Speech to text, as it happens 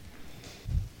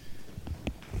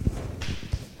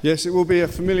Yes, it will be a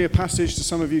familiar passage to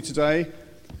some of you today,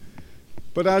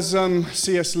 but as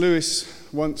C.S. Lewis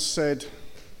once said,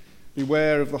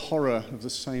 beware of the horror of the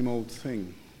same old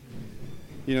thing.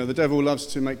 You know, the devil loves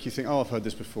to make you think, oh, I've heard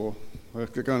this before, I'll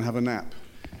go and have a nap,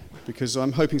 because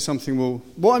I'm hoping something will...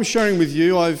 What I'm sharing with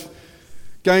you, I've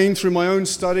gained through my own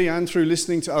study and through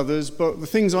listening to others, but the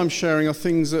things I'm sharing are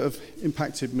things that have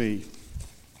impacted me,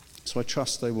 so I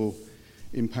trust they will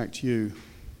impact you.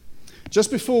 Just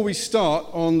before we start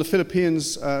on the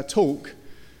Philippians talk,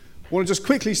 I want to just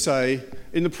quickly say,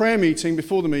 in the prayer meeting,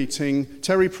 before the meeting,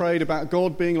 Terry prayed about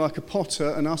God being like a potter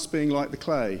and us being like the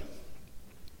clay.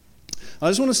 I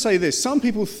just want to say this. Some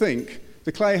people think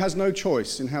the clay has no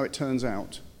choice in how it turns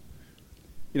out.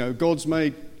 You know, God's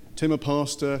made Tim a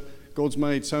pastor, God's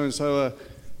made so-and-so a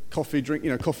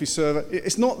coffee server.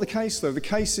 It's not the case, though. The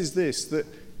case is this, that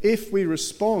if we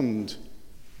respond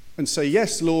and say,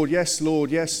 yes, Lord, yes,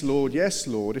 Lord, yes, Lord, yes,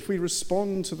 Lord, if we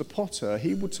respond to the potter,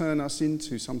 he will turn us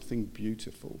into something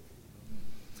beautiful.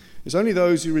 It's only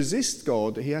those who resist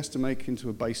God that he has to make into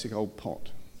a basic old pot,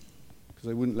 because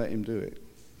they wouldn't let him do it.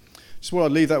 Just want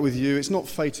to leave that with you. It's not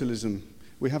fatalism.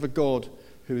 We have a God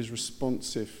who is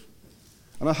responsive.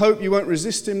 And I hope you won't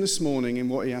resist him this morning in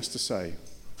what he has to say.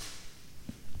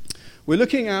 We're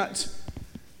looking at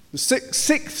the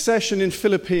sixth session in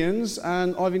Philippians,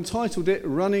 and I've entitled it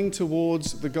Running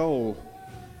Towards the Goal.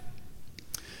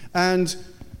 And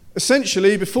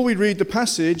essentially, before we read the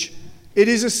passage, it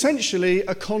is essentially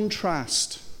a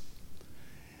contrast.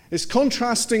 It's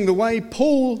contrasting the way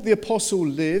Paul the Apostle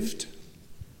lived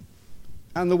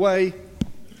and the way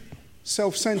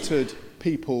self-centered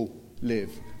people live.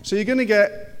 So you're going to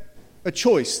get a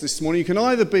choice this morning. You can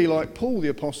either be like Paul the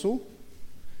Apostle,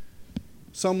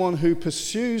 someone who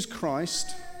pursues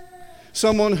Christ,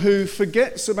 someone who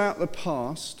forgets about the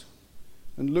past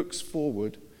and looks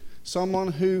forward,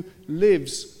 someone who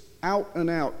lives out and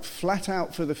out, flat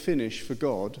out for the finish for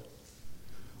God,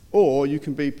 or you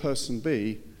can be person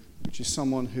B, which is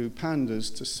someone who panders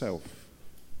to self.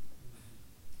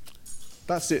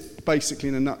 That's it, basically,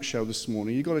 in a nutshell this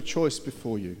morning. You've got a choice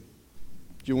before you.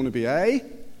 Do you want to be A,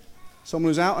 someone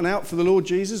who's out and out for the Lord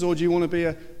Jesus, or do you want to be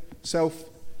a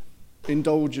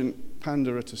self-indulgent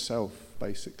panderer to self,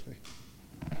 basically?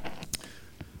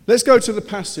 Let's go to the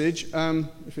passage,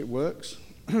 if it works.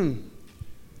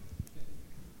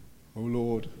 Oh,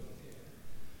 Lord.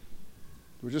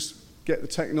 We'll just get the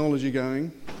technology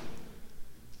going.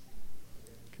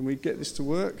 Can we get this to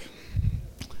work?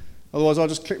 Otherwise, I'll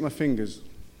just click my fingers.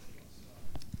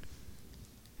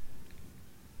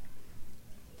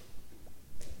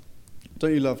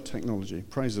 Don't you love technology?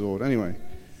 Praise the Lord. Anyway.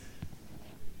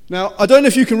 Now, I don't know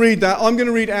if you can read that. I'm going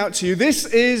to read it out to you. This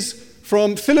is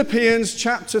from Philippians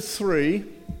chapter 3.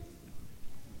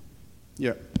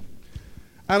 Yeah.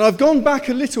 And I've gone back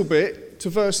a little bit to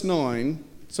verse 9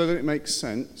 so that it makes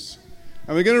sense.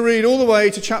 And we're going to read all the way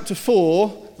to chapter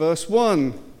 4, verse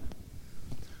 1.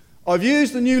 I've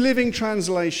used the New Living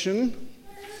Translation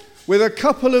with a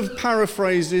couple of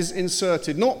paraphrases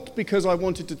inserted, not because I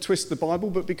wanted to twist the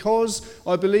Bible, but because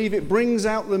I believe it brings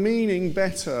out the meaning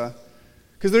better.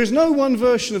 Because there is no one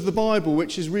version of the Bible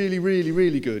which is really, really,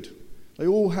 really good. They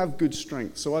all have good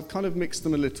strength, so I've kind of mixed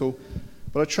them a little,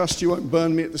 but I trust you won't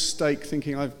burn me at the stake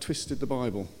thinking I've twisted the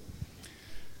Bible.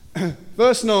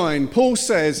 Verse 9, Paul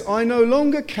says, I no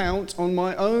longer count on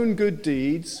my own good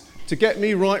deeds to get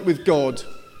me right with God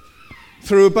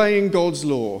through obeying God's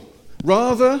law.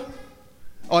 Rather,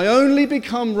 I only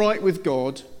become right with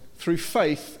God through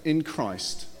faith in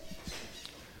Christ.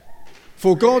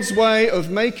 For God's way of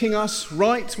making us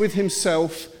right with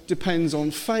himself depends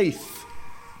on faith.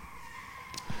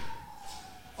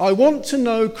 I want to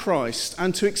know Christ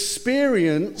and to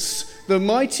experience the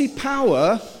mighty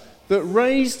power that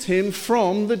raised him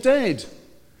from the dead.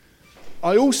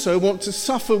 I also want to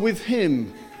suffer with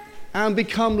him and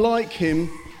become like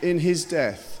him in his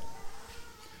death.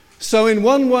 So in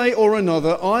one way or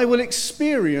another, I will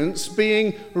experience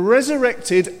being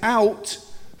resurrected out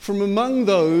from among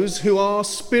those who are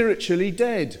spiritually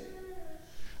dead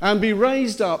and be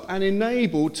raised up and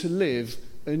enabled to live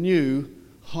a new,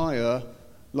 higher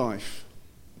life.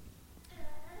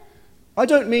 I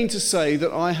don't mean to say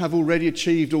that I have already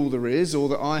achieved all there is or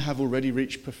that I have already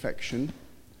reached perfection,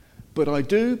 but I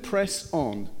do press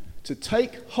on to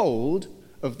take hold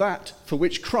of that for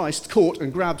which Christ caught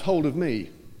and grabbed hold of me.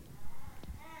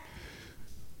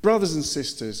 Brothers and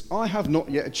sisters, I have not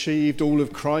yet achieved all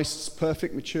of Christ's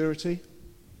perfect maturity.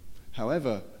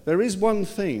 However, there is one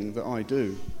thing that I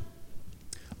do.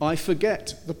 I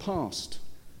forget the past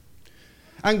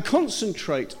and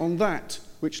concentrate on that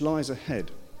which lies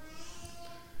ahead.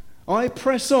 I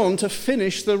press on to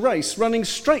finish the race, running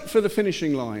straight for the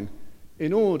finishing line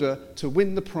in order to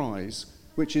win the prize,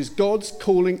 which is God's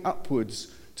calling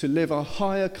upwards to live a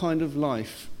higher kind of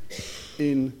life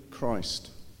in Christ.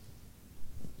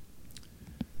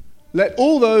 Let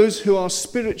all those who are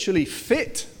spiritually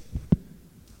fit,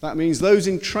 that means those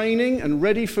in training and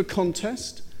ready for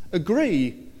contest,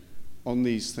 agree on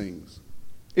these things.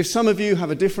 If some of you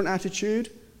have a different attitude,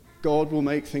 God will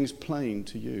make things plain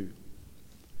to you.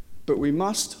 But we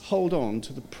must hold on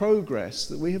to the progress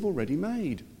that we have already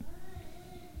made.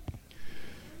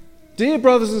 Dear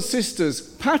brothers and sisters,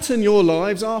 pattern your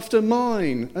lives after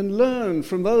mine and learn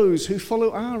from those who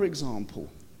follow our example.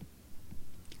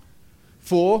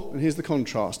 And here's the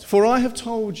contrast, for I have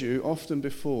told you often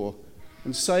before,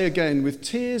 and say again with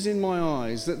tears in my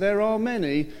eyes, that there are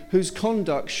many whose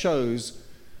conduct shows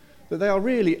that they are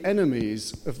really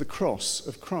enemies of the cross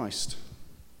of Christ.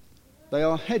 They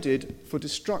are headed for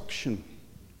destruction.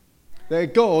 Their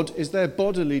God is their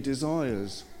bodily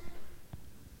desires.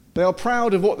 They are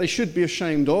proud of what they should be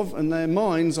ashamed of, and their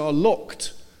minds are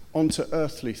locked onto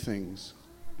earthly things.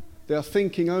 They are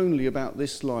thinking only about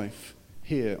this life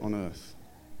here on earth.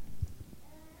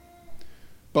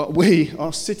 But we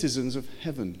are citizens of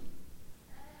heaven,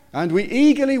 and we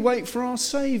eagerly wait for our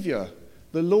Saviour,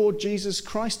 the Lord Jesus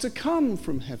Christ, to come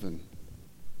from heaven.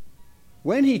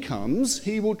 When he comes,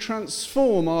 he will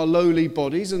transform our lowly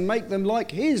bodies and make them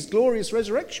like his glorious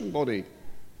resurrection body.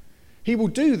 He will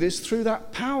do this through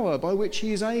that power by which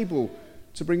he is able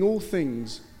to bring all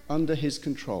things under his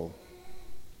control.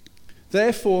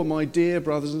 Therefore, my dear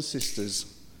brothers and sisters,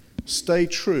 stay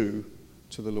true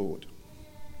to the Lord.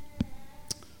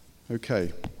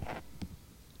 Okay.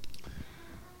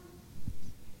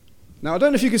 Now, I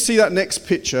don't know if you can see that next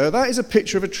picture. That is a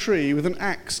picture of a tree with an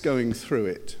axe going through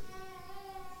it.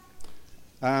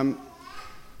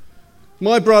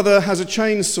 My brother has a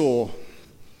chainsaw.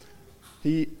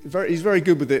 He's very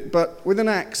good with it, but with an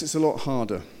axe it's a lot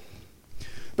harder.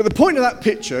 But the point of that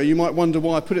picture, you might wonder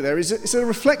why I put it there, is it's a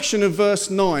reflection of verse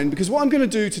 9, because what I'm going to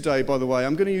do today, by the way,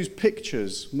 I'm going to use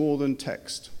pictures more than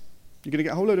text. You're going to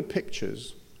get a whole load of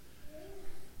pictures.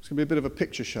 It's going to be a bit of a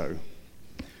picture show.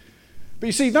 But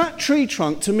you see, that tree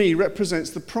trunk to me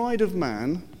represents the pride of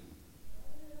man,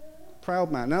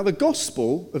 proud man. Now, the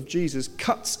gospel of Jesus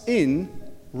cuts in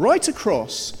right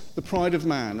across the pride of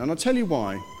man, and I'll tell you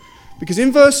why. Because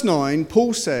in verse 9,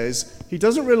 Paul says he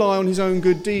doesn't rely on his own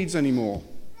good deeds anymore.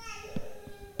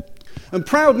 And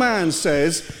proud man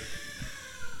says,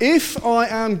 if I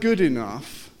am good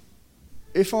enough,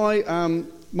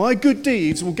 my good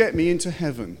deeds will get me into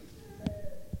heaven.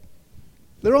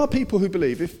 There are people who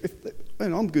believe if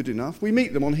I'm good enough. We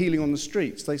meet them on Healing on the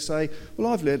Streets. They say,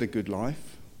 well, I've led a good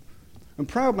life. And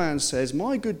proud man says,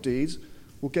 my good deeds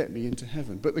will get me into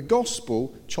heaven. But the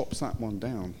gospel chops that one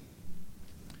down.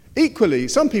 Equally,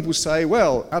 some people say,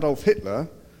 well, Adolf Hitler,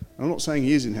 I'm not saying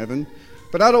he is in heaven,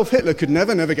 but Adolf Hitler could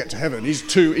never get to heaven. He's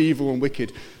too evil and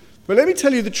wicked. But let me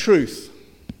tell you the truth.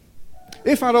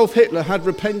 If Adolf Hitler had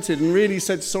repented and really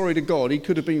said sorry to God, he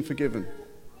could have been forgiven.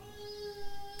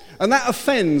 And that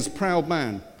offends proud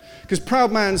man. Because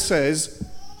proud man says,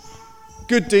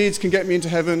 good deeds can get me into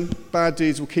heaven, bad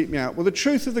deeds will keep me out. Well, the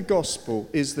truth of the gospel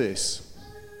is this.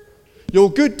 Your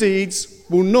good deeds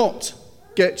will not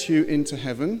get you into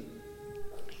heaven,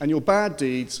 and your bad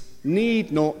deeds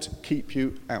need not keep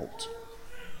you out.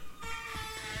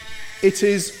 It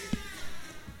is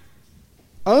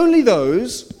only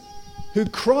those who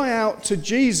cry out to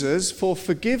Jesus for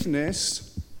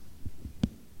forgiveness,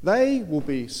 they will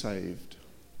be saved.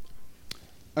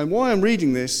 And why I'm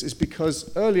reading this is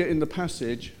because earlier in the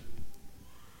passage,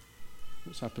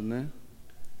 what's happened there?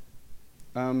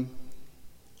 Never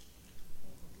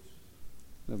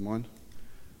mind.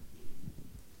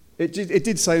 It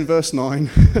did say in verse 9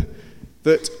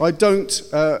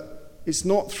 that it's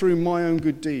not through my own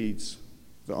good deeds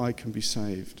that I can be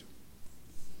saved.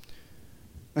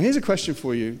 And here's a question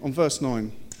for you on verse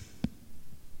 9.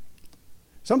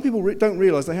 Some people don't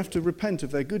realise they have to repent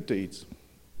of their good deeds.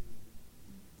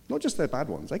 Not just their bad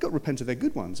ones. They've got to repent of their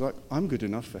good ones. Like, I'm good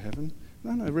enough for heaven.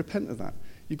 No, repent of that.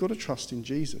 You've got to trust in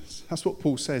Jesus. That's what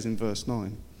Paul says in verse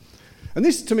 9. And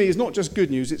this, to me, is not just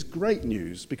good news, it's great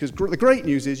news. Because the great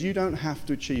news is you don't have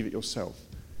to achieve it yourself.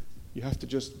 You have to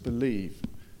just believe.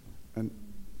 And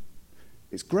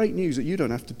it's great news that you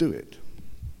don't have to do it.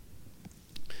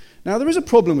 Now, there is a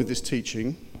problem with this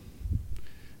teaching.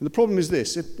 And the problem is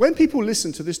this. When people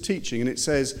listen to this teaching and it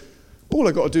says, all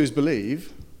I've got to do is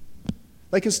believe,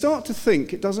 they can start to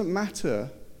think it doesn't matter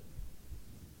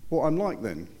what I'm like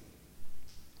then.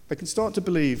 They can start to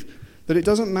believe that it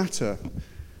doesn't matter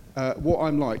what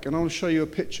I'm like. And I want to show you a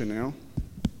picture now.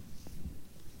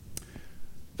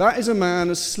 That is a man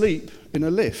asleep in a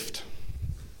lift.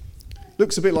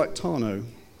 Looks a bit like Tano,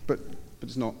 but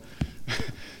it's not.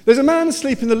 There's a man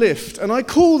asleep in the lift, and I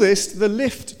call this the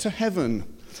lift to heaven.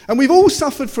 And we've all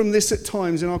suffered from this at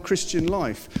times in our Christian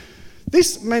life.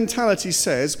 This mentality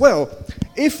says, well,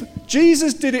 if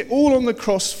Jesus did it all on the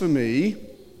cross for me,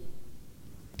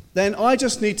 then I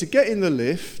just need to get in the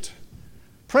lift,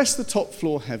 press the top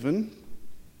floor heaven,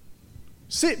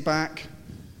 sit back,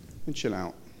 and chill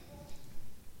out.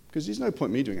 Because there's no point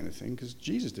in me doing anything, because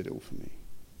Jesus did it all for me.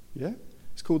 Yeah?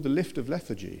 It's called the lift of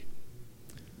lethargy,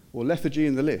 or lethargy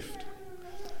in the lift.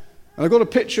 And I've got a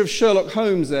picture of Sherlock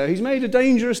Holmes there. He's made a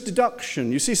dangerous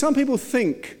deduction. You see, some people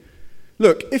think,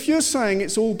 look, if you're saying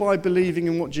it's all by believing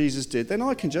in what Jesus did, then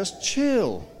I can just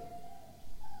chill.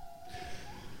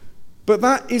 But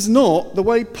that is not the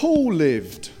way Paul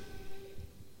lived.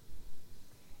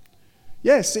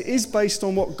 Yes, it is based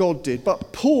on what God did,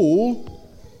 but Paul,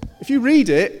 if you read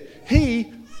it,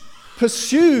 he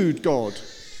pursued God.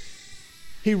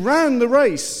 He ran the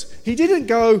race. He didn't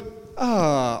go,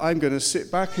 I'm going to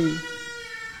sit back and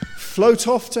float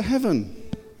off to heaven.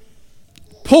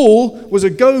 Paul was a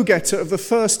go-getter of the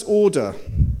first order.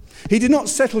 He did not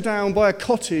settle down by a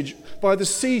cottage by the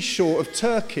seashore of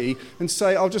Turkey and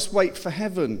say, I'll just wait for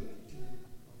heaven.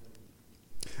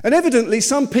 And evidently,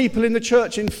 some people in the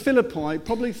church in Philippi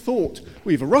probably thought,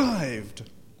 we've arrived.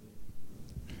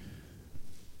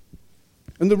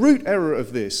 And the root error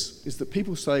of this is that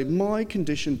people say, my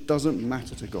condition doesn't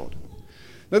matter to God.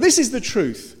 Now, this is the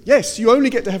truth. Yes, you only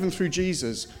get to heaven through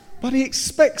Jesus, but he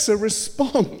expects a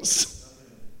response.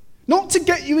 Not to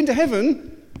get you into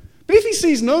heaven, but if he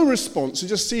sees no response and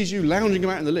just sees you lounging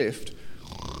about in the lift,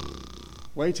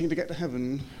 waiting to get to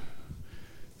heaven,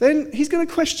 then he's going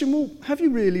to question, well, have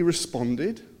you really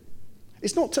responded?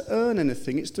 It's not to earn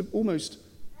anything, it's to almost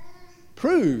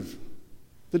prove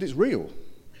that it's real.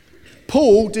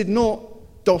 Paul did not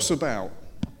doss about.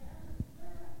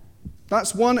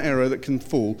 That's one error that can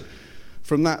fall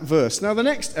from that verse. Now, the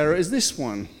next error is this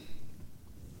one.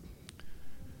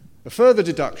 A further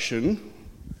deduction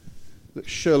that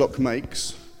Sherlock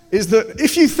makes is that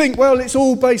if you think, well, it's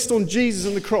all based on Jesus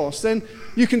and the cross, then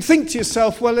you can think to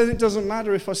yourself, well, then it doesn't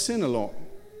matter if I sin a lot.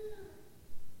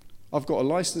 I've got a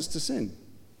license to sin.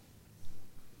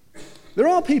 There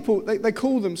are people, they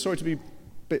call them, sorry to be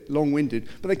bit long-winded,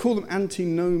 but they call them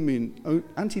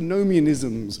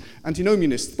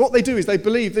antinomianists. What they do is they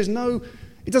believe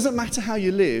it doesn't matter how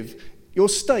you live, your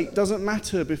state doesn't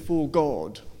matter before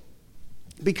God,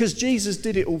 because Jesus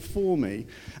did it all for me.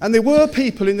 And there were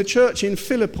people in the church in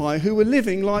Philippi who were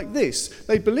living like this.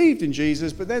 They believed in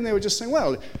Jesus, but then they were just saying,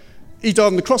 well, he died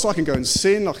on the cross, I can go and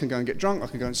sin, I can go and get drunk, I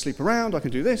can go and sleep around, I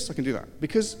can do this, I can do that,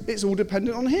 because it's all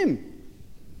dependent on him.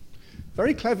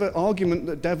 Very clever argument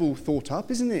that devil thought up,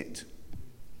 isn't it?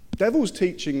 Devil's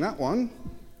teaching that one.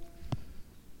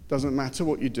 Doesn't matter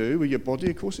what you do with your body,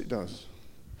 of course it does.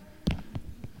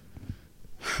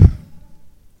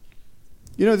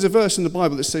 You know, there's a verse in the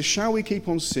Bible that says, shall we keep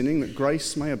on sinning that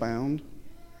grace may abound?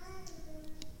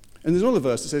 And there's another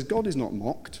verse that says, God is not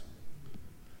mocked.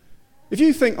 If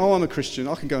you think, I'm a Christian,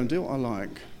 I can go and do what I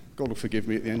like, God will forgive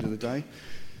me at the end of the day.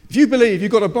 If you believe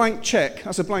you've got a blank check,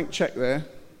 that's a blank check there.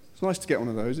 It's nice to get one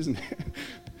of those, isn't it?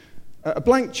 A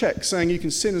blank check saying you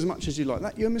can sin as much as you like.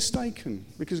 That you're mistaken,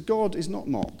 because God is not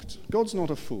mocked. God's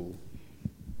not a fool.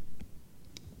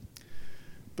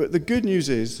 But the good news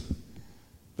is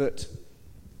that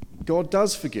God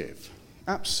does forgive,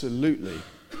 absolutely.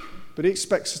 But he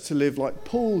expects us to live like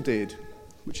Paul did,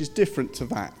 which is different to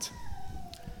that.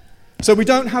 So we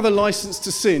don't have a license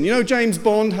to sin. You know, James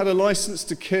Bond had a license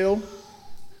to kill.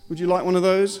 Would you like one of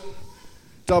those?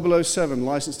 007,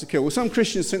 license to kill. Well, some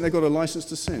Christians think they've got a license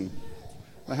to sin.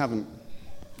 They haven't.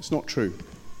 It's not true.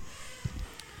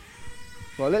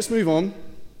 Right, let's move on.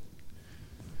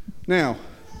 Now,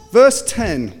 verse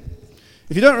 10.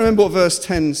 If you don't remember what verse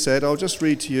 10 said, I'll just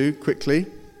read to you quickly.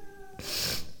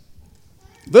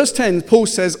 Verse 10, Paul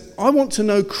says, I want to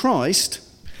know Christ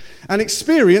and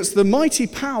experience the mighty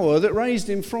power that raised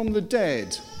him from the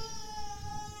dead.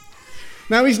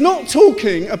 Now, he's not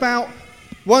talking about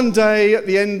one day at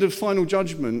the end of final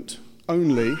judgment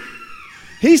only.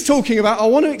 He's talking about, I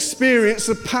want to experience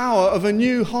the power of a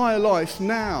new higher life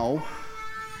now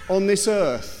on this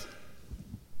earth.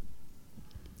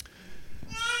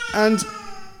 And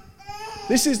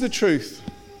this is the truth.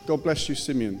 God bless you,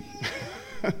 Simeon.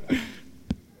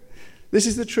 This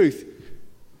is the truth.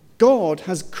 God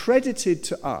has credited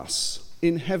to us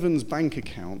in heaven's bank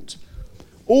account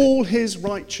all his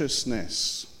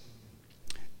righteousness.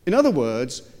 In other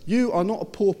words, You are not a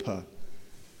pauper.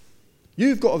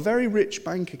 You've got a very rich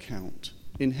bank account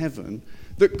in heaven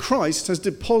that Christ has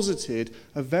deposited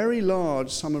a very large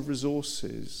sum of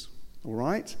resources. All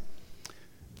right?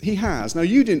 He has. Now,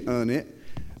 you didn't earn it.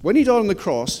 When he died on the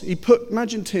cross,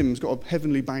 imagine Tim's got a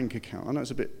heavenly bank account. I know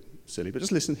it's a bit silly, but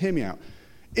just listen, hear me out.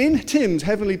 In Tim's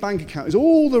heavenly bank account is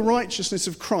all the righteousness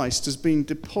of Christ has been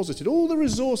deposited. All the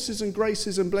resources and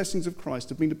graces and blessings of Christ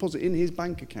have been deposited in his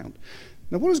bank account.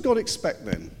 Now, what does God expect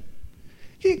then?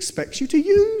 He expects you to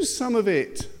use some of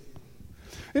it.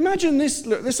 Imagine this.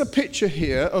 Look, there's a picture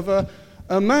here of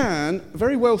a man, a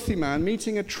very wealthy man,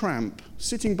 meeting a tramp,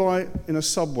 sitting by in a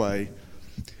subway.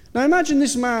 Now, imagine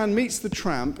this man meets the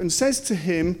tramp and says to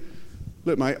him,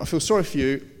 look, mate, I feel sorry for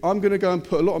you. I'm going to go and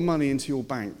put a lot of money into your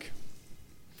bank.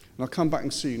 And I'll come back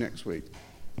and see you next week.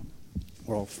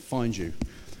 Or I'll find you.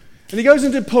 And he goes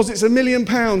and deposits £1 million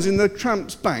in the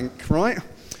tramp's bank, right?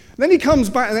 And then he comes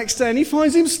back the next day and he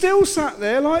finds him still sat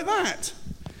there like that.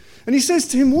 And he says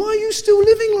to him, why are you still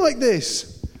living like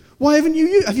this? Why haven't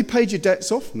have you paid your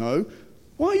debts off? No.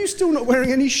 Why are you still not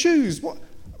wearing any shoes? What?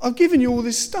 I've given you all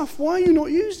this stuff. Why are you not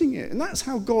using it? And that's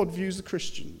how God views the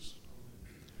Christians.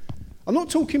 I'm not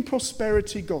talking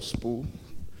prosperity gospel.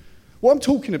 What I'm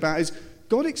talking about is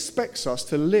God expects us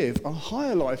to live a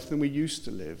higher life than we used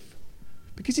to live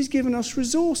because he's given us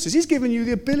resources. He's given you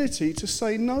the ability to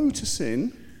say no to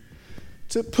sin,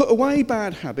 to put away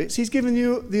bad habits. He's given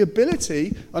you the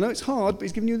ability, I know it's hard, but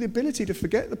he's given you the ability to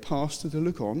forget the past and to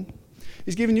look on.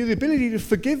 He's given you the ability to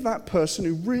forgive that person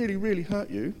who really, really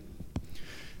hurt you.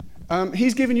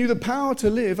 He's given you the power to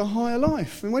live a higher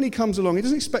life. And when he comes along, he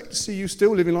doesn't expect to see you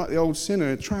still living like the old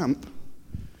sinner, a tramp.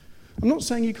 I'm not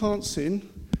saying you can't sin.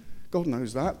 God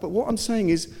knows that. But what I'm saying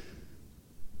is,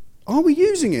 are we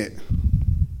using it?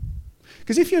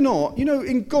 Because if you're not,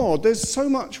 in God, there's so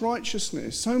much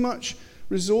righteousness, so much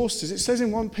resources. It says in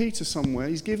 1 Peter somewhere,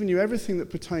 he's given you everything that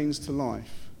pertains to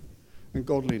life and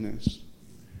godliness.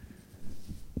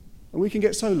 And we can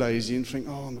get so lazy and think,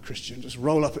 I'm a Christian, just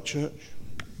roll up at church,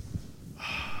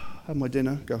 have my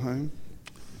dinner, go home.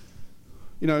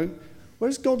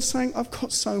 Whereas God's saying, I've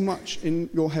got so much in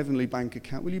your heavenly bank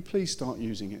account, will you please start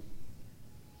using it?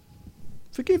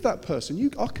 Forgive that person.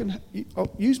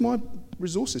 I'll use my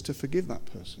resources to forgive that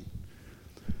person.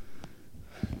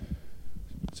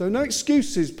 So no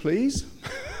excuses, please.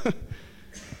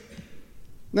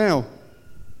 Now,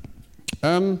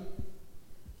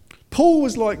 Paul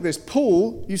was like this.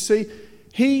 Paul, you see,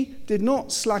 he did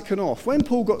not slacken off. When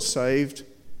Paul got saved,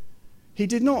 he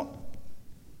did not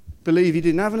believe he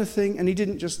didn't have anything and he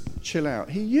didn't just chill out.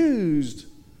 He used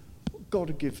what God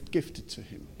had gifted to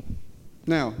him.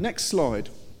 Now, next slide.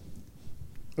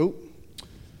 Oh,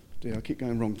 dear, I keep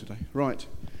going wrong today. Right.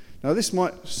 Now, this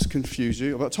might confuse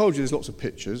you. I've told you there's lots of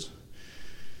pictures.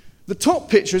 The top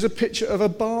picture is a picture of a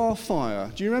bar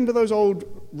fire. Do you remember those old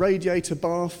radiator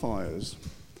bar fires?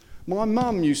 My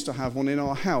mum used to have one in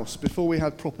our house before we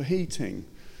had proper heating.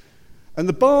 And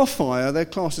the bar fire, their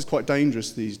class is quite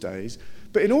dangerous these days.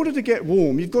 But in order to get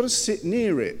warm, you've got to sit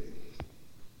near it.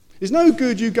 It's no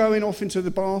good you going off into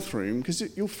the bathroom because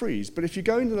you'll freeze. But if you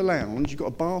go into the lounge, you've got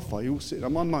a bar fire, you'll sit.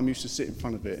 My mum used to sit in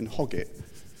front of it and hog it.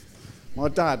 My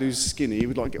dad, who's skinny,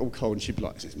 would get all cold and she'd be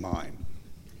like, this is mine.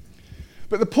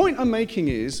 But the point I'm making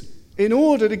is, in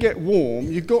order to get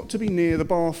warm, you've got to be near the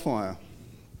bar fire.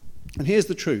 And here's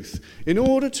the truth. In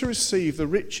order to receive the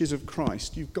riches of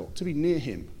Christ, you've got to be near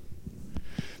him.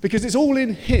 Because it's all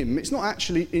in him. It's not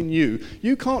actually in you.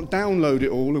 You can't download it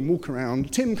all and walk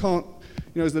around. Tim can't,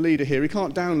 as the leader here, he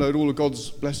can't download all of God's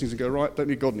blessings and go, right, don't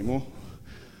need God anymore.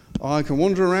 I can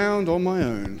wander around on my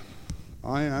own.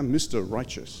 I am Mr.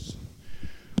 Righteous.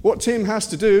 What Tim has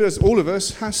to do, as all of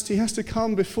us, he has to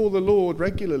come before the Lord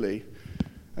regularly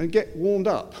and get warmed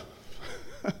up.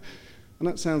 And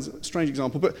that sounds a strange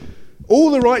example, but all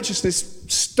the righteousness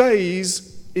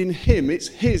stays in him. It's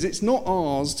his. It's not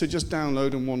ours to just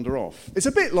download and wander off. It's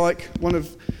a bit like one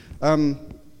of...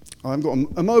 I've got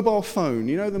a mobile phone.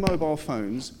 You know the mobile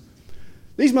phones?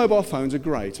 These mobile phones are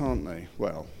great, aren't they?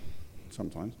 Well,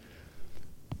 sometimes.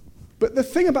 But the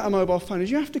thing about a mobile phone is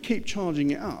you have to keep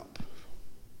charging it up.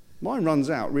 Mine runs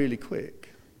out really quick.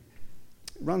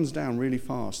 It runs down really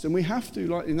fast. And we have to,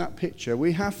 like in that picture,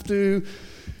 we have to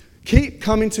keep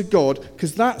coming to God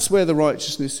because that's where the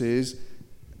righteousness is.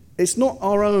 It's not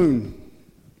our own.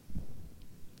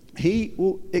 We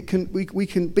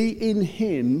can be in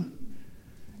him,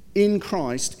 in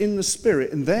Christ, in the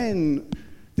Spirit, and then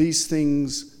these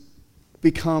things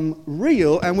become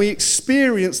real and we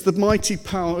experience the mighty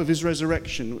power of his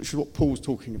resurrection, which is what Paul's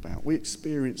talking about. We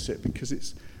experience it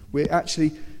because we're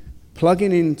actually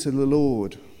plugging into the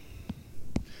Lord.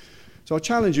 So I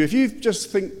challenge you, if you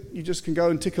just think you just can go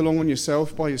and tick along on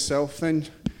yourself, by yourself, then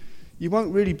you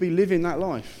won't really be living that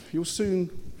life. You'll soon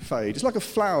fade. It's like a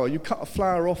flower. You cut a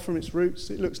flower off from its roots.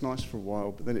 It looks nice for a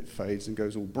while, but then it fades and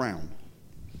goes all brown.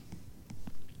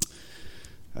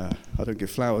 I don't give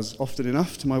flowers often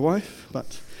enough to my wife,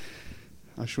 but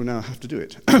I shall now have to do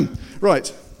it.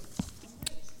 Right.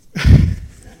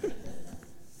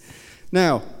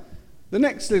 Now, the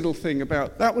next little thing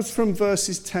about, that was from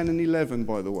verses 10 and 11,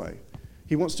 by the way.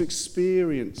 He wants to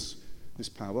experience this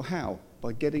power. Well, how?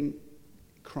 By getting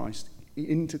Christ,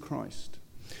 into Christ.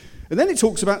 And then it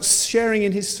talks about sharing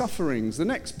in his sufferings. The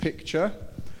next picture,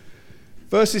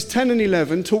 verses 10 and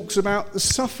 11, talks about the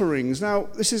sufferings. Now,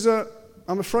 this is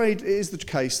I'm afraid it is the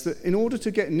case that in order to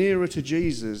get nearer to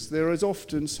Jesus, there is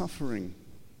often suffering.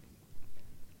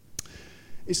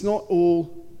 It's not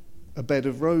all a bed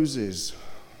of roses.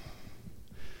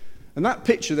 And that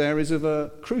picture there is of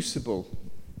a crucible,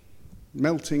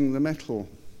 melting the metal.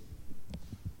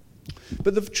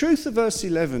 But the truth of verse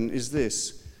 11 is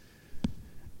this.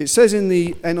 It says in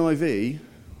the NIV,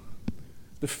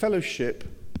 the fellowship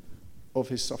of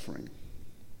his suffering.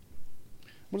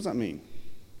 What does that mean?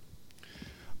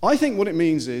 I think what it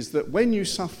means is that when you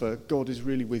suffer, God is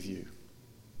really with you.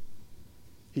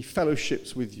 He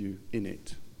fellowships with you in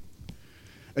it.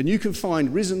 And you can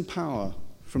find risen power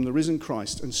from the risen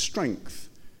Christ and strength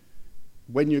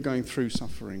when you're going through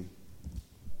suffering,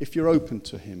 if you're open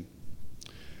to him.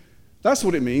 That's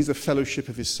what it means, the fellowship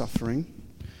of his suffering.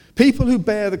 People who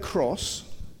bear the cross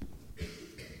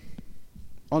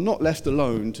are not left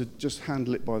alone to just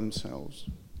handle it by themselves.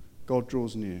 God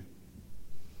draws near.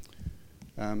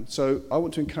 So I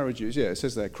want to encourage you. Yeah, it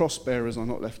says there, cross bearers are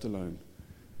not left alone.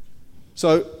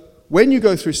 So when you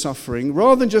go through suffering,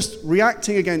 rather than just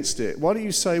reacting against it, why don't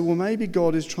you say, well, maybe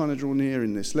God is trying to draw near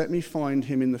in this. Let me find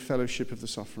him in the fellowship of the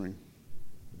suffering.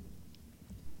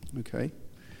 Okay.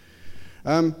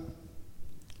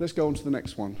 Let's go on to the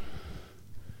next one.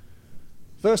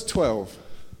 Verse 12.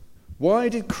 Why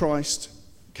did Christ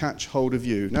catch hold of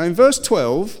you? Now in verse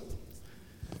 12,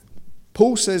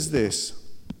 Paul says this.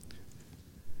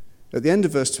 At the end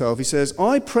of verse 12, he says,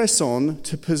 I press on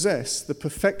to possess the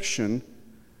perfection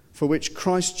for which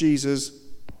Christ Jesus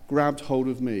grabbed hold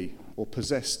of me, or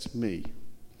possessed me.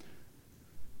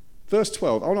 Verse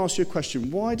 12, I want to ask you a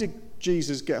question. Why did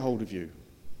Jesus get hold of you?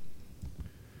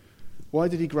 Why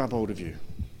did he grab hold of you?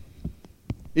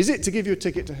 Is it to give you a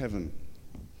ticket to heaven?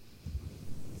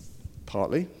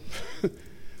 Partly.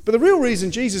 But the real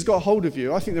reason Jesus got hold of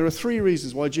you, I think there are three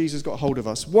reasons why Jesus got hold of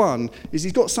us. One is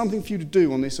he's got something for you to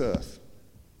do on this earth.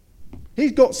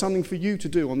 He's got something for you to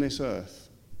do on this earth.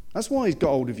 That's why he's got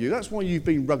hold of you. That's why you've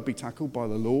been rugby tackled by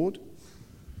the Lord.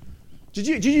 Did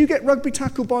you get rugby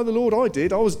tackled by the Lord? I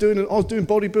did. I was doing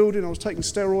bodybuilding. I was taking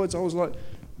steroids. I was like,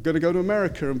 I'm going to go to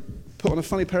America and put on a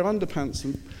funny pair of underpants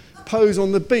and pose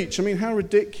on the beach. I mean, how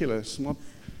ridiculous. My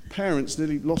parents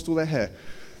nearly lost all their hair.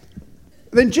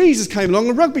 Then Jesus came along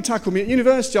and rugby tackled me at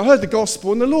university. I heard the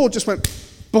gospel and the Lord just went,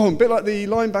 boom, a bit like the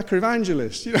linebacker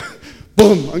evangelist. You know,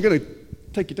 boom, I'm going to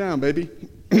take you down, baby.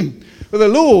 But the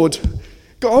Lord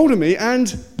got hold of me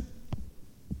and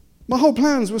my whole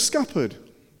plans were scuppered.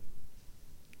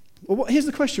 Well, here's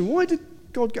the question. Why did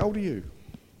God get hold of you?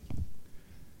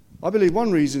 I believe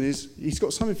one reason is he's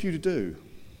got something for you to do.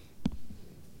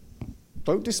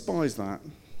 Don't despise that.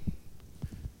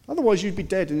 Otherwise, you'd be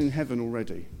dead and in heaven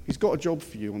already. He's got a job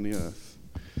for you on the earth.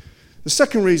 The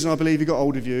second reason I believe he got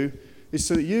hold of you is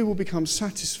so that you will become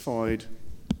satisfied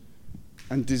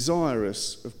and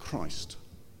desirous of Christ.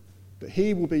 That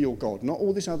he will be your God, not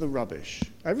all this other rubbish.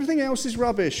 Everything else is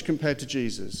rubbish compared to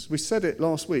Jesus. We said it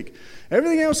last week.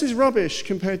 Everything else is rubbish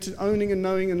compared to owning and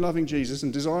knowing and loving Jesus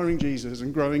and desiring Jesus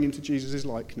and growing into Jesus'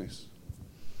 likeness.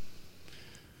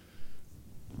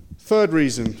 Third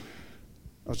reason,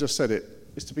 I just said it,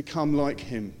 is to become like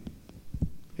him.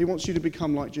 He wants you to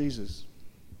become like Jesus.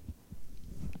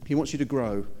 He wants you to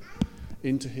grow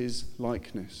into his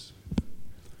likeness.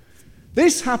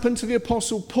 This happened to the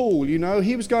Apostle Paul, you know.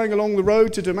 He was going along the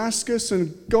road to Damascus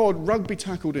and God rugby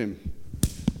tackled him.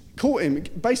 Caught him.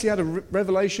 Basically had a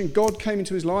revelation. God came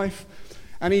into his life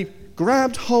and he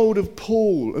grabbed hold of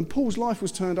Paul. And Paul's life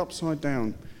was turned upside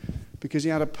down because he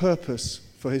had a purpose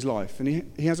for his life. And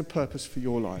he has a purpose for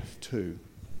your life too.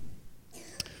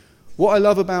 What I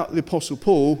love about the Apostle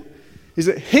Paul is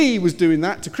that he was doing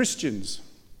that to Christians.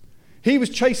 He was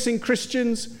chasing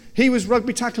Christians. He was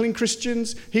rugby tackling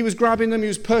Christians. He was grabbing them. He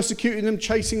was persecuting them,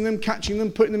 chasing them, catching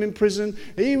them, putting them in prison.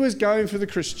 He was going for the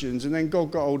Christians, and then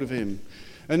God got hold of him.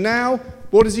 And now,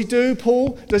 what does he do,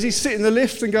 Paul? Does he sit in the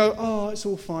lift and go, oh, it's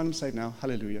all fine, I'm saved now,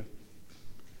 hallelujah?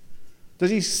 Does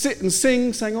he sit and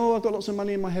sing, saying, oh, I've got lots of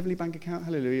money in my heavenly bank account,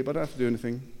 hallelujah, but I don't have to do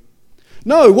anything?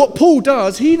 No, what Paul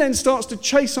does, he then starts to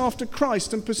chase after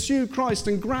Christ and pursue Christ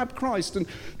and grab Christ and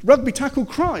rugby tackle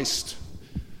Christ.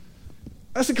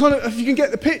 That's the kind of, if you can get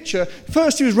the picture,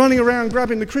 first he was running around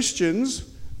grabbing the Christians,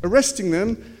 arresting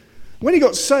them. When he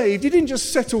got saved, he didn't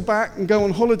just settle back and go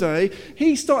on holiday.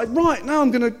 He started, right, now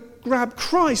I'm going to grab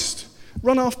Christ,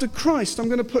 run after Christ. I'm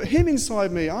going to put him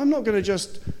inside me. I'm not going to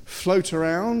just float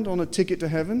around on a ticket to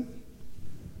heaven.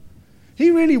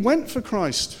 He really went for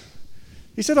Christ.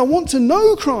 He said, I want to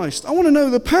know Christ. I want to know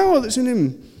the power that's in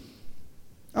him.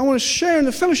 I want to share in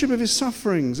the fellowship of his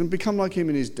sufferings and become like him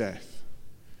in his death.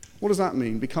 What does that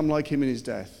mean, become like him in his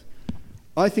death?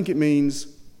 I think it means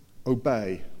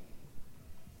obey.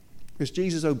 Because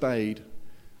Jesus obeyed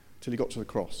till he got to the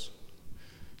cross.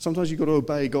 Sometimes you've got to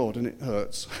obey God and it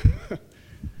hurts.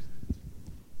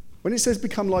 When it says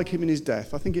become like him in his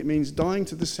death, I think it means dying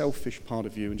to the selfish part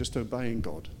of you and just obeying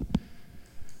God.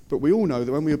 But we all know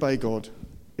that when we obey God,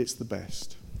 it's the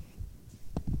best.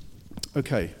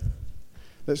 Okay,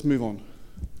 let's move on.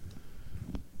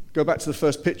 Go back to the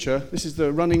first picture. This is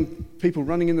the people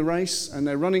running in the race, and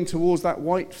they're running towards that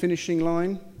white finishing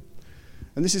line.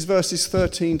 And this is verses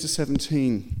 13 to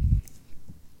 17.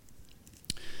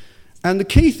 And the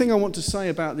key thing I want to say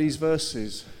about these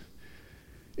verses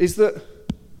is that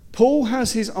Paul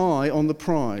has his eye on the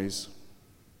prize.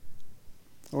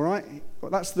 All right? Well,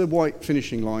 that's the white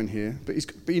finishing line here, but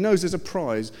he knows there's a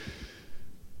prize.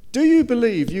 Do you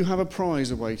believe you have a prize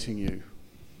awaiting you?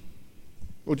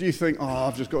 Or do you think,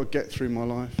 I've just got to get through my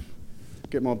life,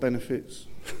 get my benefits,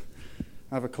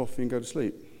 have a coffee and go to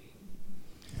sleep?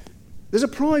 There's a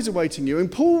prize awaiting you.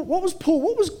 And Paul, what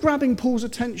was grabbing Paul's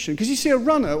attention? Because you see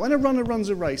when a runner runs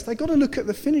a race, they've got to look at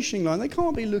the finishing line. They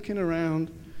can't be looking around.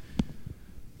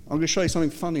 I'm going to show you something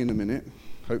funny in a minute,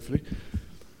 hopefully.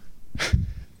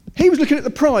 He was looking at the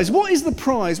prize. What is the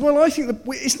prize? Well, I think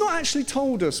it's not actually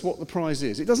told us what the prize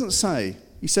is. It doesn't say.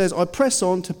 He says, I press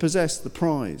on to possess the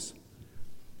prize,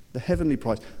 the heavenly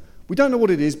prize. We don't know what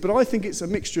it is, but I think it's a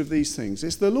mixture of these things.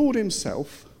 It's the Lord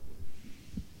himself.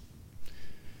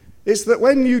 It's that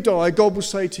when you die, God will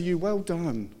say to you, well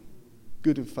done,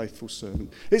 good and faithful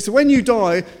servant. It's that when you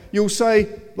die, you'll say,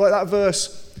 like that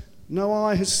verse, no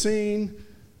eye has seen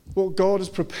what God has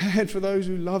prepared for those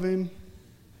who love him.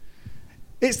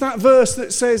 It's that verse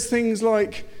that says things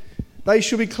like, they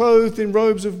shall be clothed in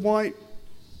robes of white.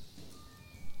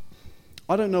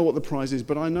 I don't know what the prize is,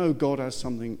 but I know God has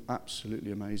something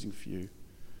absolutely amazing for you.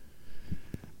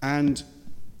 And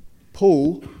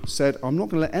Paul said, I'm not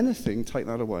going to let anything take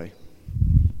that away.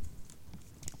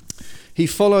 He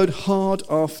followed hard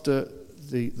after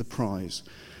the prize.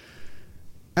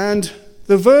 And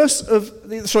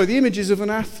the images of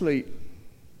an athlete.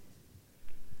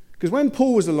 Because when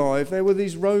Paul was alive, there were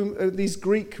these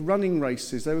Greek running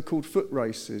races. They were called foot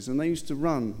races, and they used to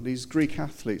run, these Greek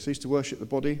athletes. They used to worship the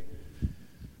body.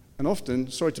 And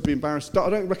often, sorry to be embarrassed, I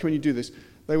don't recommend you do this,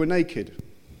 they were naked.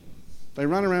 They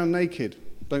ran around naked.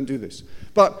 Don't do this.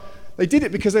 But they did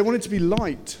it because they wanted to be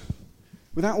light,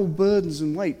 without all burdens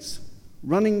and weights,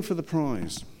 running for the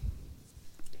prize.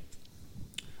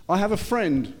 I have a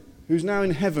friend who's now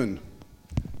in heaven.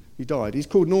 He died. He's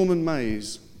called Norman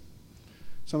Mays.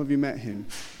 Some of you met him.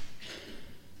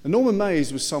 And Norman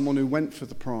Mays was someone who went for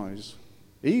the prize.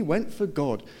 He went for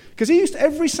God. Because he used to,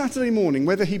 every Saturday morning,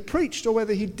 whether he preached or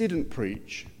whether he didn't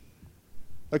preach.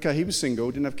 Okay, he was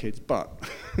single, didn't have kids, but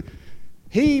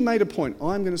he made a point,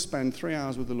 I'm going to spend 3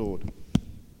 hours with the Lord.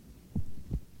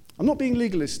 I'm not being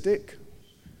legalistic,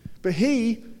 but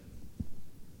he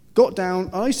got down.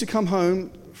 I used to come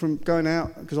home from going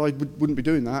out, because I wouldn't be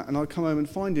doing that, and I'd come home and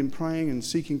find him praying and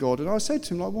seeking God. And I said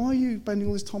to him, like, why are you spending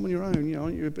all this time on your own?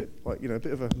 Aren't you a bit a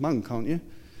bit of a monk, aren't you?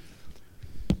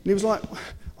 And he was like,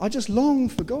 I just long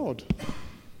for God.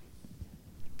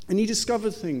 And he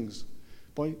discovered things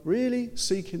by really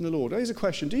seeking the Lord. Here's a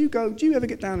question. Do you ever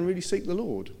get down and really seek the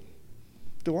Lord?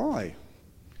 Do I?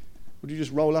 Or do you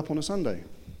just roll up on a Sunday?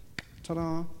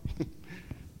 Ta-da.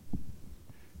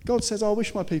 God says, I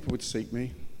wish my people would seek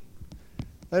me.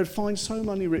 They would find so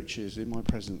many riches in my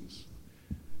presence,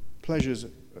 pleasures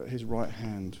at his right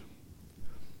hand.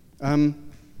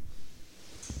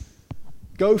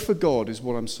 Go for God is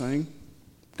what I'm saying.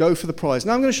 Go for the prize.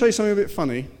 Now I'm going to show you something a bit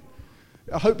funny.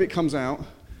 I hope it comes out.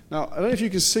 Now, I don't know if you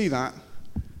can see that.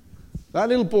 That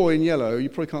little boy in yellow, you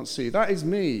probably can't see. That is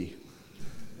me.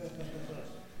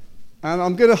 And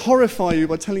I'm going to horrify you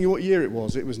by telling you what year it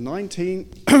was. It was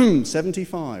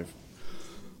 1975.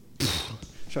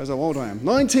 Shows how old I am.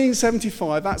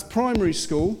 1975, that's primary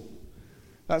school.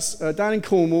 That's down in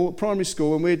Cornwall, primary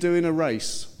school, and we're doing a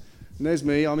race. And there's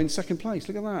me, I'm in second place.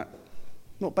 Look at that.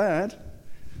 Not bad.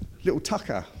 Little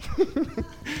tucker.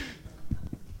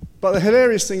 But the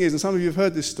hilarious thing is, and some of you have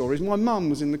heard this story, is my mum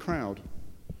was in the crowd.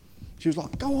 She was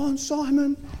like, go on,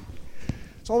 Simon.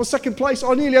 So I was second place.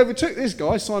 I nearly overtook this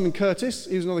guy, Simon Curtis.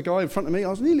 He was another guy in front of me.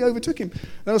 I nearly overtook him.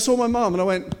 Then I saw my mum and I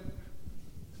went...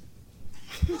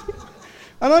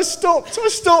 and I stopped,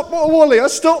 what a wally. I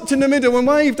stopped in the middle and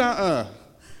waved at her.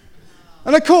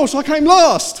 And of course, I came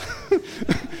last.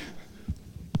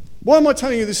 Why am I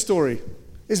telling you this story?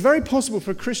 It's very possible for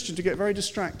a Christian to get very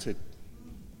distracted.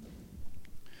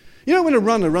 You know when a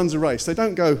runner runs a race, they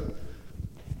don't go,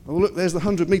 oh look, there's the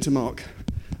 100-metre mark.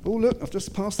 Oh look, I've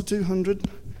just passed the 200.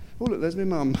 Oh look, there's my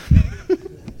mum.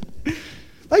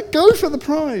 They go for the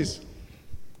prize.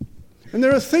 And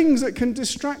there are things that can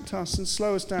distract us and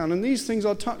slow us down. And these things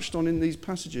are touched on in these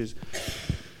passages.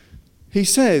 He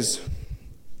says,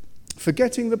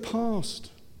 forgetting the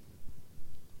past.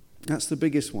 That's the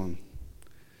biggest one.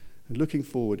 And looking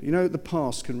forward. You know, the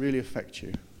past can really affect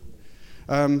you.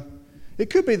 It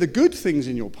could be the good things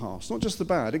in your past, not just the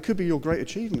bad. It could be your great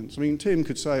achievements. I mean, Tim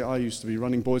could say, I used to be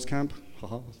running boys' camp.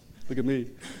 Haha, look at me.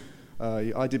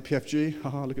 I did PFG.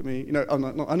 Haha, look at me. You know,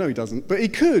 I know he doesn't, but he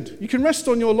could. You can rest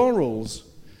on your laurels.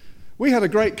 We had a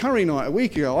great curry night a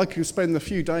week ago. I could spend a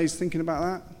few days thinking about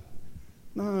that.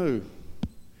 No.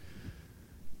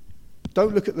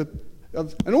 Don't look at the...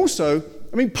 And also,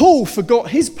 I mean, Paul forgot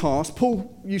his past.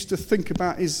 Paul used to think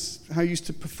about how he used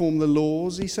to perform the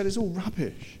laws. He said it's all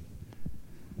rubbish.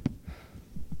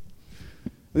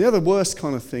 And the other worst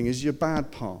kind of thing is your bad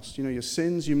past. You know, your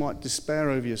sins, you might despair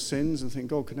over your sins and think,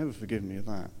 God could never forgive me of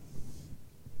that.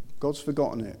 God's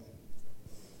forgotten it.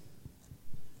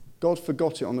 God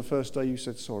forgot it on the first day you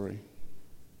said sorry.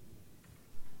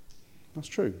 That's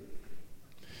true.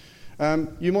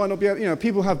 You might not be able, you know,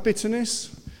 people have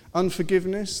bitterness,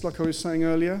 unforgiveness, like I was saying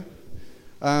earlier.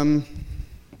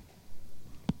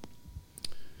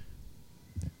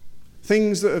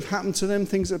 Things that have happened to them,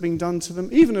 things that have been done to them,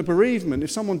 even a bereavement.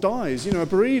 If someone dies, you know, a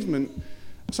bereavement,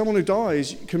 someone who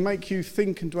dies can make you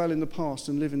think and dwell in the past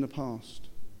and live in the past.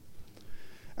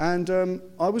 And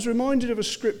I was reminded of a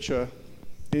scripture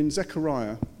in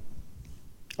Zechariah,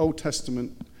 Old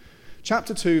Testament,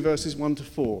 chapter 2, verses 1 to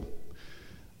 4.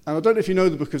 And I don't know if you know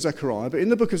the book of Zechariah, but in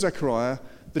the book of Zechariah,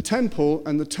 the temple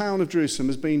and the town of Jerusalem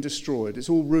has been destroyed. It's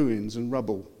all ruins and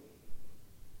rubble.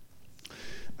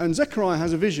 And Zechariah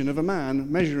has a vision of a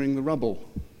man measuring the rubble.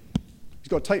 He's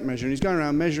got a tape measure and he's going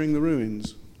around measuring the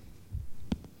ruins.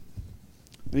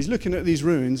 And he's looking at these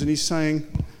ruins and he's saying,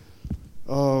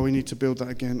 oh, we need to build that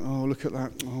again. Oh, look at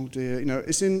that. Oh, dear. You know,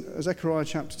 it's in Zechariah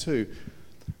chapter 2.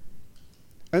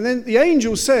 And then the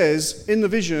angel says in the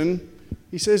vision,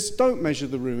 he says, don't measure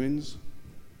the ruins.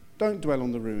 Don't dwell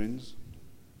on the ruins.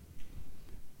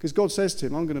 Because God says to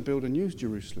him, I'm going to build a new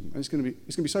Jerusalem. And it's going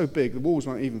to be so big, the walls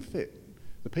won't even fit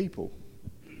the people.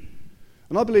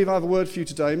 And I believe I have a word for you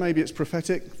today. Maybe it's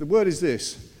prophetic. The word is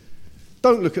this.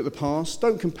 Don't look at the past.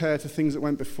 Don't compare to things that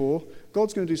went before.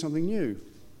 God's going to do something new.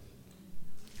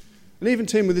 And even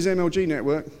Tim with his MLG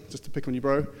network, just to pick on you,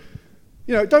 bro,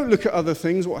 you know, don't look at other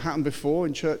things, what happened before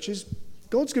in churches.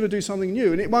 God's going to do something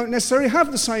new, and it won't necessarily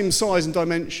have the same size and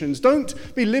dimensions. Don't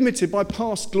be limited by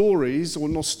past glories or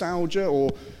nostalgia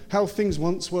or how things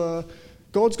once were.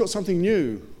 God's got something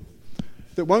new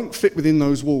that won't fit within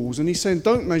those walls, and he's saying,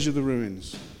 don't measure the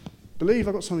ruins. Believe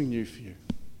I've got something new for you.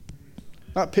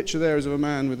 That picture there is of a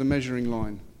man with a measuring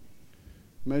line,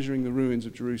 measuring the ruins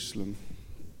of Jerusalem.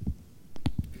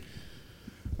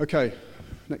 Okay,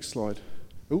 next slide.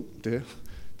 Oh, dear,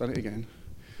 done it again.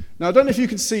 Now, I don't know if you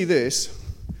can see this.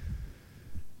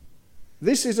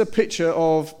 This is a picture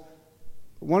of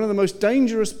one of the most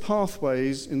dangerous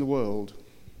pathways in the world.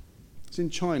 It's in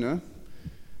China.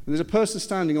 And there's a person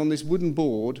standing on this wooden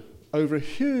board over a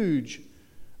huge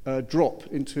drop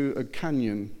into a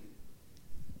canyon.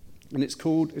 And it's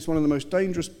one of the most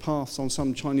dangerous paths on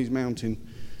some Chinese mountain.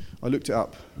 I looked it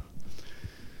up.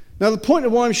 Now, the point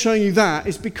of why I'm showing you that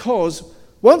is because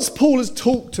once Paul has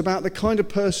talked about the kind of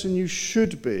person you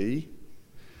should be,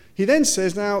 he then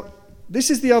says, now, this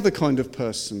is the other kind of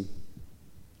person.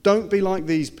 Don't be like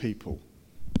these people.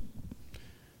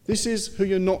 This is who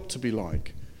you're not to be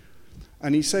like.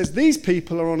 And he says, these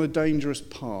people are on a dangerous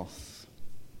path.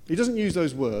 He doesn't use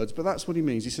those words, but that's what he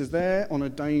means. He says, they're on a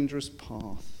dangerous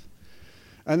path.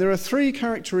 And there are three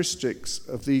characteristics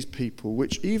of these people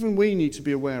which even we need to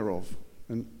be aware of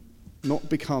and not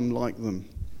become like them.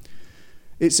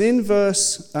 It's in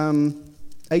verse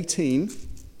 18.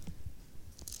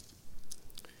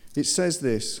 It says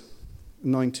this,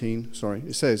 19, sorry.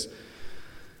 It says,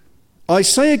 I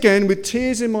say again with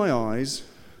tears in my eyes,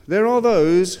 There are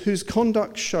those whose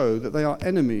conduct show that they are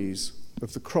enemies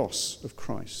of the cross of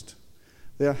Christ.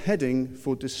 They are heading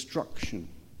for destruction,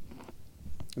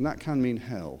 and that can mean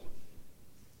hell.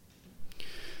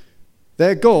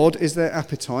 Their God is their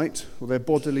appetite or their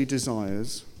bodily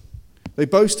desires. They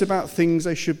boast about things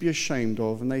they should be ashamed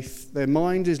of, and their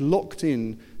mind is locked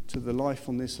in to the life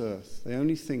on this earth. They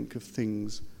only think of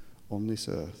things on this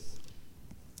earth.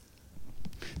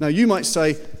 Now, you might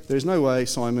say, there's no way,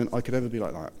 Simon, I could ever be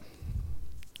like that.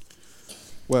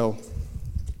 Well,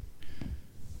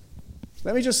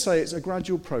 let me just say it's a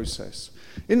gradual process.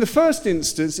 In the first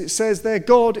instance, it says their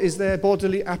God is their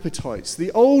bodily appetites.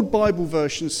 The old Bible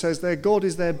version says their God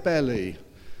is their belly.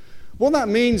 What that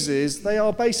means is they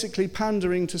are basically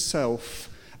pandering to self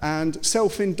and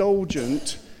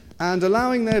self-indulgent and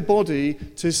allowing their body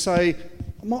to say,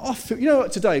 you know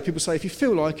what, today people say, if you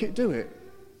feel like it, do it.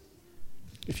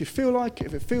 If you feel like it,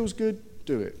 if it feels good,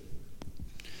 do it.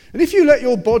 And if you let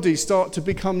your body start to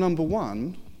become number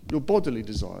one, your bodily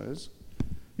desires,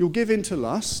 you'll give in to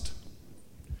lust,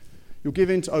 you'll give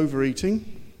in to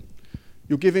overeating,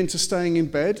 you'll give in to staying in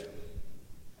bed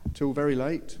till very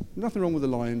late. Nothing wrong with the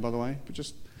lying, by the way, but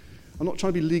I'm not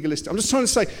trying to be legalistic. I'm just trying to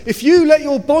say, if you let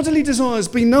your bodily desires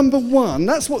be number one,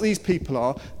 that's what these people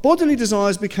are. Bodily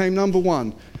desires became number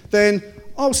one. Then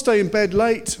I'll stay in bed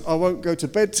late, I won't go to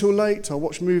bed till late, I'll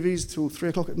watch movies till 3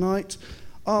 o'clock at night,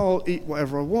 I'll eat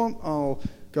whatever I want, I'll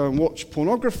go and watch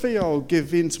pornography, I'll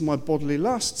give in to my bodily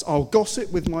lusts, I'll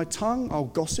gossip with my tongue, I'll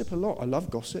gossip a lot. I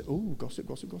love gossip. Ooh, gossip.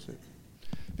 Have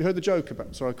you heard the joke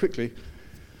about, sorry, quickly.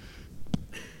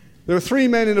 There were 3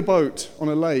 men in a boat on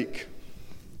a lake,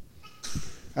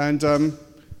 and the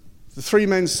 3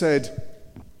 men said,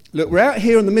 look, we're out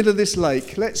here in the middle of this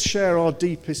lake, let's share our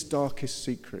deepest, darkest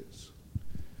secrets.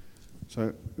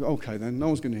 So, okay then, no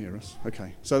one's going to hear us.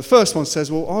 Okay. So the first one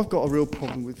says, well, I've got a real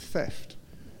problem with theft.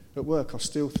 At work, I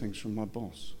steal things from my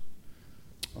boss.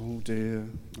 Oh dear,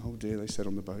 they said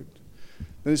on the boat.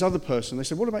 Then this other person, they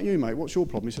said, what about you, mate? What's your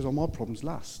problem? He says, oh, my problem's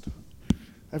lust.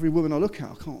 Every woman I look at,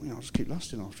 I just keep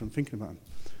lusting after and thinking about them.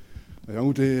 They,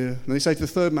 oh dear. And they say to the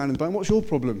third man in the boat, what's your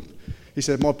problem? He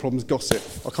said, my problem's gossip.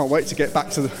 I can't wait to get back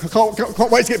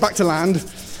to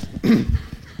land.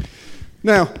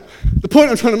 Now, the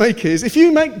point I'm trying to make is, if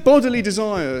you make bodily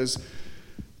desires,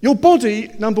 your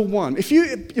body, number one,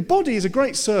 your body is a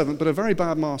great servant but a very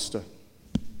bad master.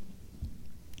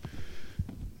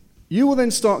 You will then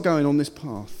start going on this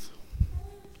path.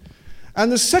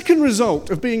 And the second result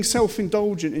of being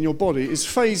self-indulgent in your body is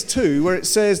phase 2, where it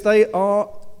says they are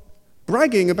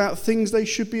bragging about things they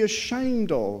should be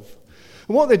ashamed of.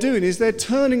 And what they're doing is they're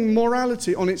turning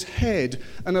morality on its head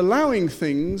and allowing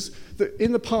things that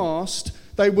in the past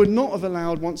they would not have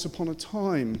allowed once upon a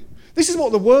time. This is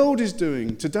what the world is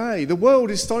doing today. The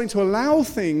world is starting to allow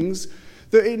things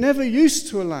that it never used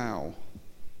to allow.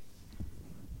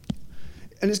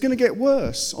 And it's going to get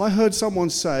worse. I heard someone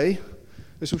say,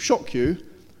 this will shock you,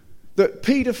 that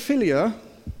paedophilia,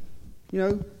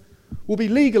 will be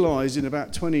legalised in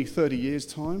about 20, 30 years'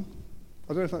 time. I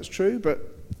don't know if that's true, but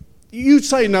you'd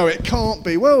say, no, it can't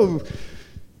be. Well,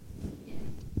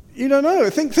 you don't know.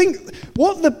 Think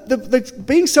what the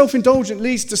being self-indulgent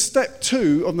leads to step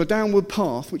 2 on the downward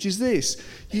path, which is this.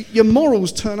 Your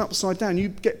morals turn upside down. You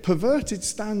get perverted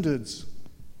standards.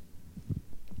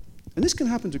 And this can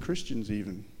happen to Christians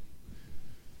even.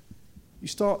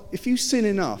 If you sin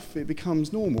enough, it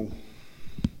becomes normal.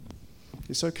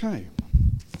 It's okay.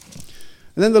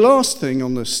 And then the last thing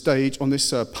on the stage, on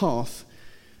this path,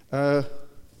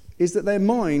 is that their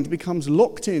mind becomes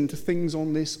locked into things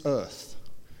on this earth.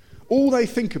 All they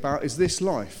think about is this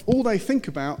life. All they think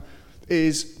about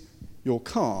is your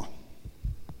car,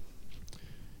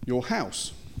 your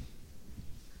house,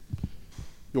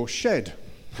 your shed,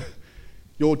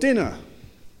 your dinner.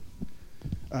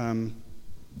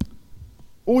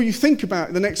 Or you think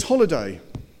about the next holiday.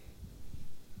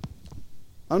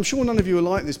 I'm sure none of you are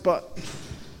like this, but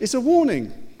it's a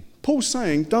warning. Paul's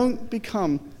saying, don't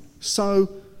become so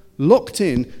locked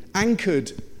in,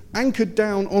 anchored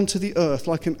down onto the earth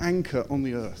like an anchor on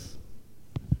the earth.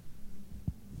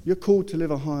 You're called to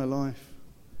live a higher life.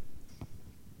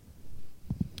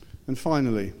 And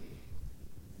finally,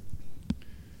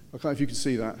 I don't know if you can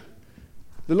see that.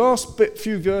 The last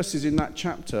few verses in that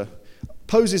chapter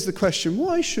poses the question,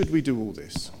 why should we do all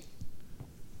this?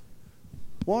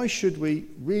 Why should we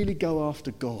really go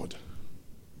after God?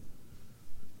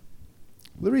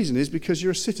 The reason is because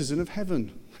you're a citizen of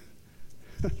heaven.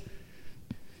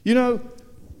 The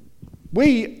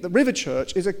River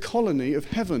Church is a colony of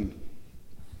heaven.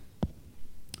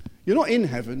 You're not in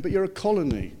heaven, but you're a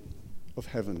colony of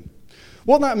heaven.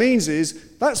 What that means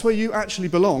is that's where you actually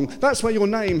belong. That's where your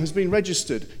name has been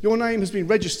registered. Your name has been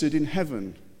registered in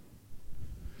heaven.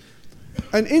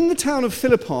 And in the town of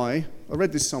Philippi, I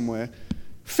read this somewhere,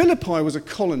 Philippi was a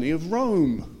colony of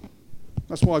Rome.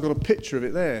 That's why I got a picture of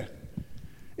it there.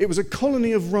 It was a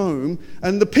colony of Rome,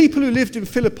 and the people who lived in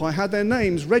Philippi had their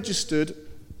names registered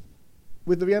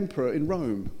with the emperor in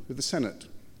Rome, with the Senate.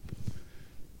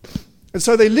 And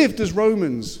so they lived as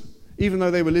Romans, even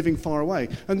though they were living far away.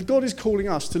 And God is calling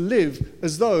us to live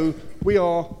as though we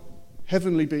are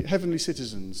heavenly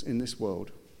citizens in this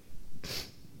world.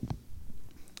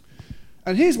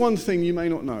 And here's one thing you may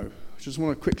not know, I just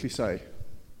want to quickly say.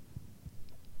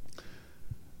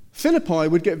 Philippi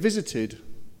would get visited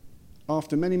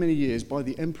after many, many years by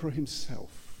the emperor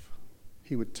himself.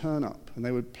 He would turn up and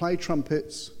they would play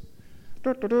trumpets.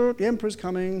 The emperor's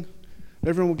coming.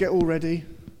 Everyone would get all ready.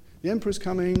 The emperor's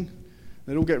coming.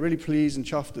 They'd all get really pleased and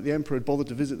chuffed that the emperor had bothered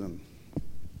to visit them.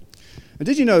 And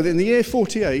did you know that in the year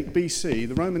 48 BC,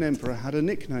 the Roman emperor had a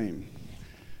nickname?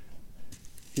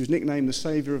 He was nicknamed the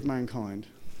Saviour of Mankind.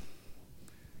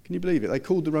 Can you believe it? They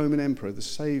called the Roman emperor the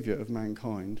Saviour of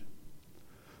Mankind.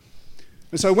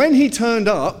 And so when he turned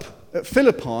up at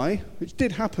Philippi, which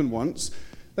did happen once,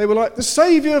 they were like, the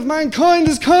Saviour of mankind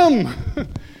has come.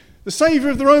 The Saviour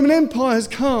of the Roman Empire has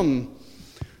come.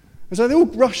 And so they all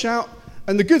rush out.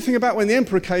 And the good thing about when the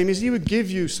emperor came is he would give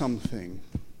you something.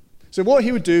 So what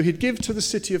he would do, he'd give to the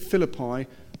city of Philippi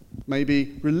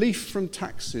maybe relief from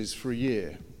taxes for a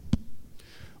year.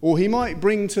 Or he might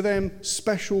bring to them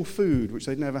special food, which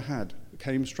they'd never had. It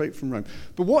came straight from Rome.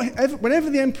 But whenever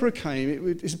the emperor came,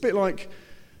 it's a bit like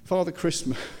Father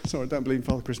Christmas. Sorry, I don't believe in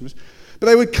Father Christmas. But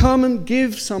they would come and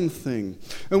give something.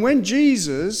 And when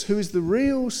Jesus, who is the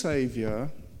real Saviour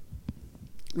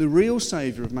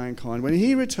of mankind, when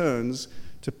he returns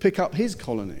to pick up his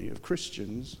colony of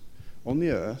Christians on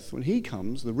the earth, when he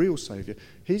comes, the real Saviour,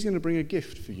 he's going to bring a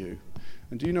gift for you.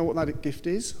 And do you know what that gift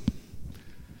is?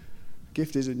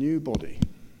 Gift is a new body.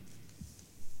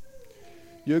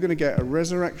 You're going to get a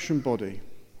resurrection body.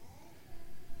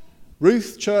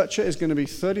 Ruth Churcher is going to be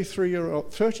 33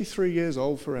 years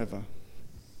old forever.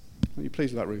 Are you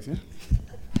pleased with that, Ruth, yeah?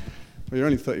 Well, you're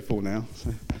only 34 now.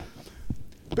 So.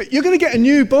 But you're going to get a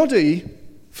new body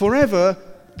forever,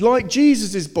 like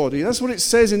Jesus' body. That's what it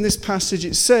says in this passage.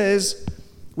 It says,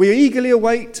 we eagerly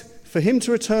await for him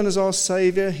to return as our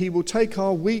Saviour. He will take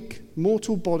our weak,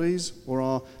 mortal bodies, or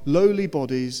our lowly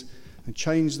bodies, and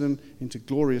change them into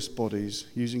glorious bodies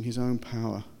using his own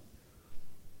power.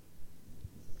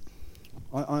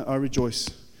 I rejoice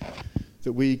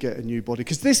that we get a new body.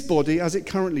 Because this body, as it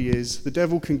currently is, the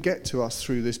devil can get to us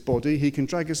through this body. He can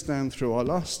drag us down through our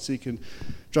lusts. He can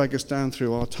drag us down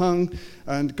through our tongue.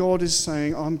 And God is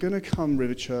saying, I'm going to come,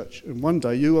 River Church, and one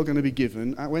day you are going to be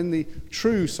given, when the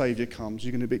true Saviour comes,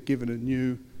 you're going to be given a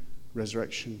new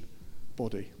resurrection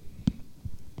body.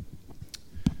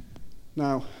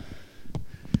 Now,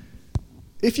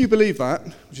 if you believe that,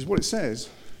 which is what it says,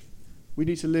 we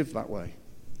need to live that way.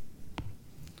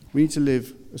 We need to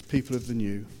live as people of the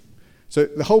new. So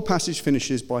the whole passage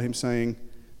finishes by him saying,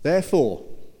 therefore,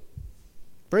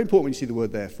 very important when you see the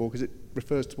word therefore, because it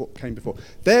refers to what came before.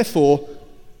 Therefore,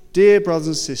 dear brothers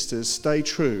and sisters, stay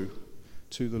true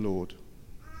to the Lord.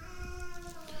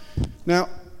 Now,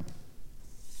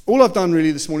 all I've done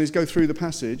really this morning is go through the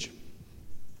passage,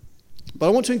 but I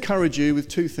want to encourage you with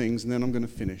two things, and then I'm going to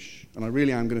finish. And I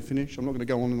really am going to finish. I'm not going to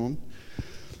go on and on.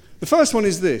 The first one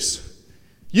is this.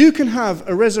 You can have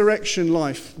a resurrection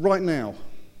life right now,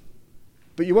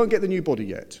 but you won't get the new body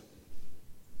yet.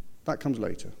 That comes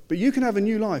later. But you can have a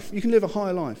new life. You can live a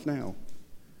higher life now.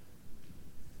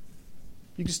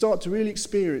 You can start to really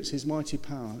experience his mighty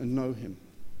power and know him.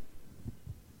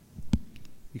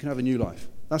 You can have a new life.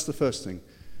 That's the first thing.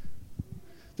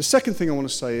 The second thing I want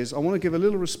to say is I want to give a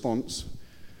little response,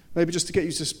 maybe just to get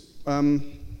you to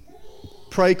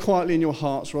pray quietly in your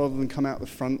hearts rather than come out the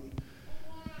front.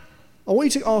 I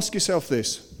want you to ask yourself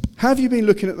this. Have you been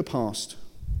looking at the past?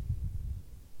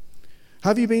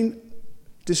 Have you been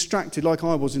distracted like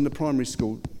I was in the primary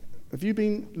school? Have you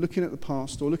been looking at the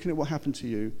past or looking at what happened to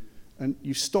you and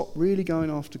you stopped really going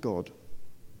after God?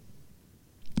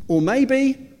 Or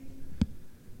maybe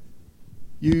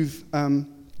you've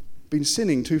been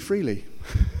sinning too freely.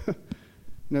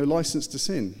 No license to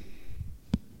sin.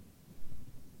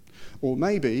 Or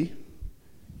maybe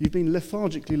you've been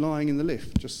lethargically lying in the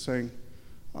lift, just saying,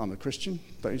 I'm a Christian,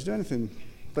 don't need to do anything.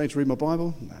 Don't need to read my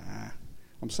Bible. Nah,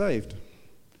 I'm saved.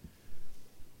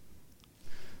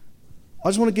 I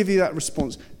just want to give you that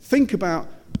response. Think about,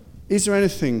 has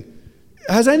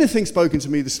anything spoken to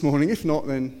me this morning? If not,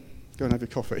 then go and have your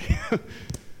coffee.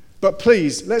 But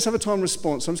please, let's have a time of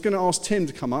response. I'm just going to ask Tim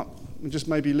to come up and just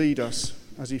maybe lead us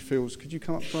as he feels. Could you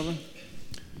come up, brother?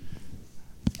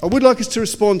 I would like us to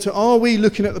respond to, are we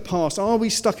looking at the past? Are we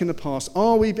stuck in the past?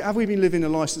 Have we been living a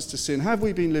license to sin? Have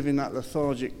we been living that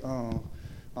lethargic,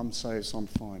 I'm safe, so I'm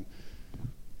fine.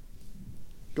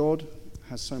 God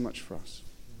has so much for us.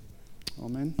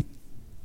 Amen.